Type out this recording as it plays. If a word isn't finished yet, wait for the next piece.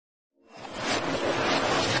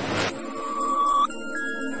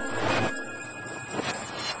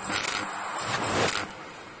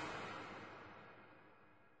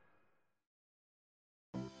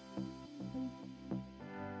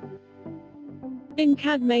In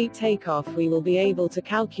CADMATE Takeoff we will be able to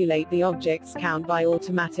calculate the object's count by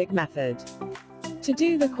automatic method. To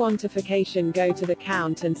do the quantification, go to the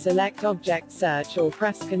count and select Object Search or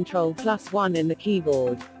press Ctrl+1 in the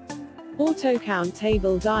keyboard. Auto Count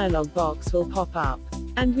Table dialog box will pop up,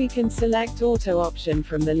 and we can select Auto option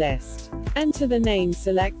from the list. Enter the name,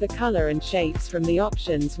 select the color and shapes from the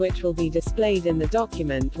options which will be displayed in the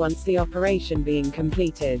document once the operation being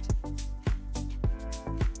completed.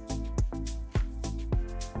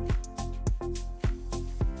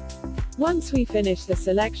 Once we finish the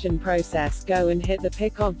selection process, go and hit the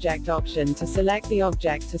Pick Object option to select the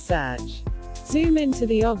object to search. Zoom into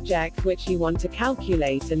the object which you want to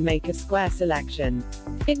calculate and make a square selection.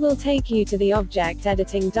 It will take you to the Object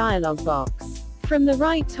Editing dialog box. From the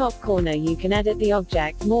right top corner you can edit the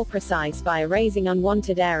object more precise by erasing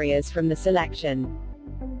unwanted areas from the selection,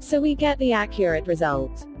 so we get the accurate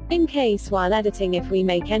result. In case while editing if we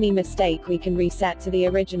make any mistake, we can reset to the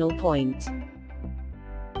original point.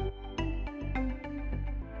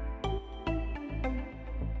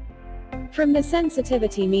 From the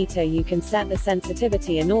sensitivity meter you can set the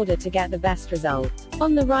sensitivity in order to get the best result.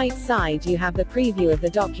 On the right side you have the preview of the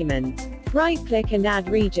document. Right-click and add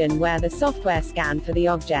region where the software scan for the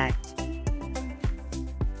object.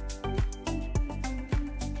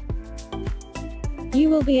 You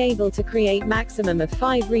will be able to create maximum of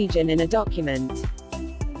 5 regions in a document.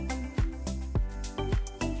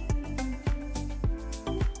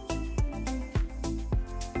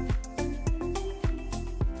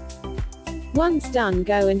 Once done,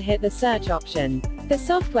 go and hit the search option. The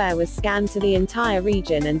software was scanned to the entire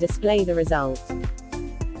region and display the result.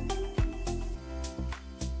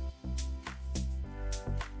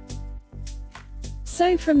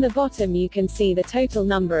 So from the bottom you can see the total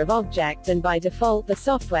number of objects, and by default the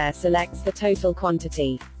software selects the total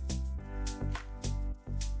quantity.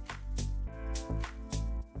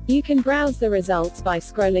 You can browse the results by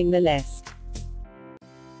scrolling the list.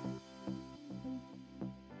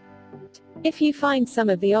 If you find some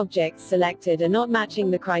of the objects selected are not matching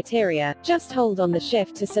the criteria, just hold on the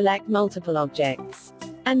Shift to select multiple objects,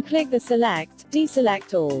 and click the Select,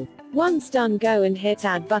 Deselect All. Once done, go and hit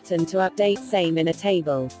Add button to update same in a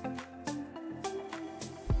table.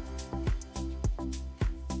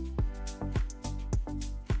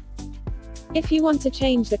 If you want to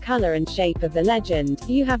change the color and shape of the legend,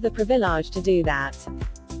 you have the privilege to do that.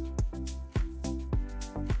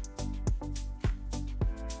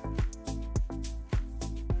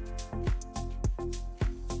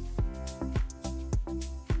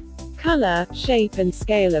 Color, shape and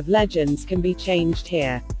scale of legends can be changed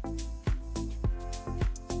here.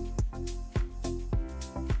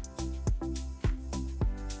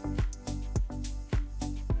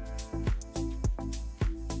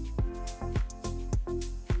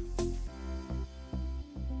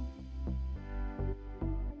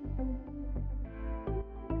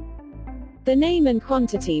 The name and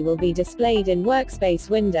quantity will be displayed in Workspace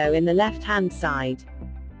window in the left-hand side.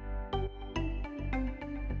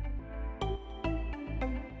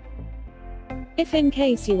 If in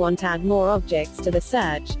case you want to add more objects to the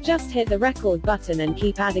search, just hit the Record button and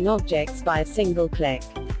keep adding objects by a single click.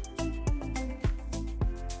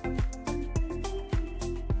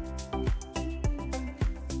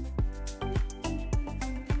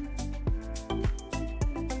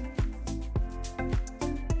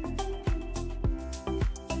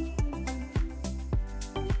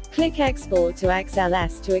 Click Export to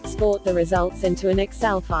XLS to export the results into an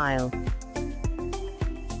Excel file.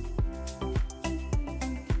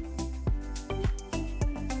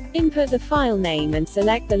 Input the file name and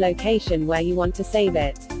select the location where you want to save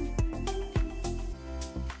it.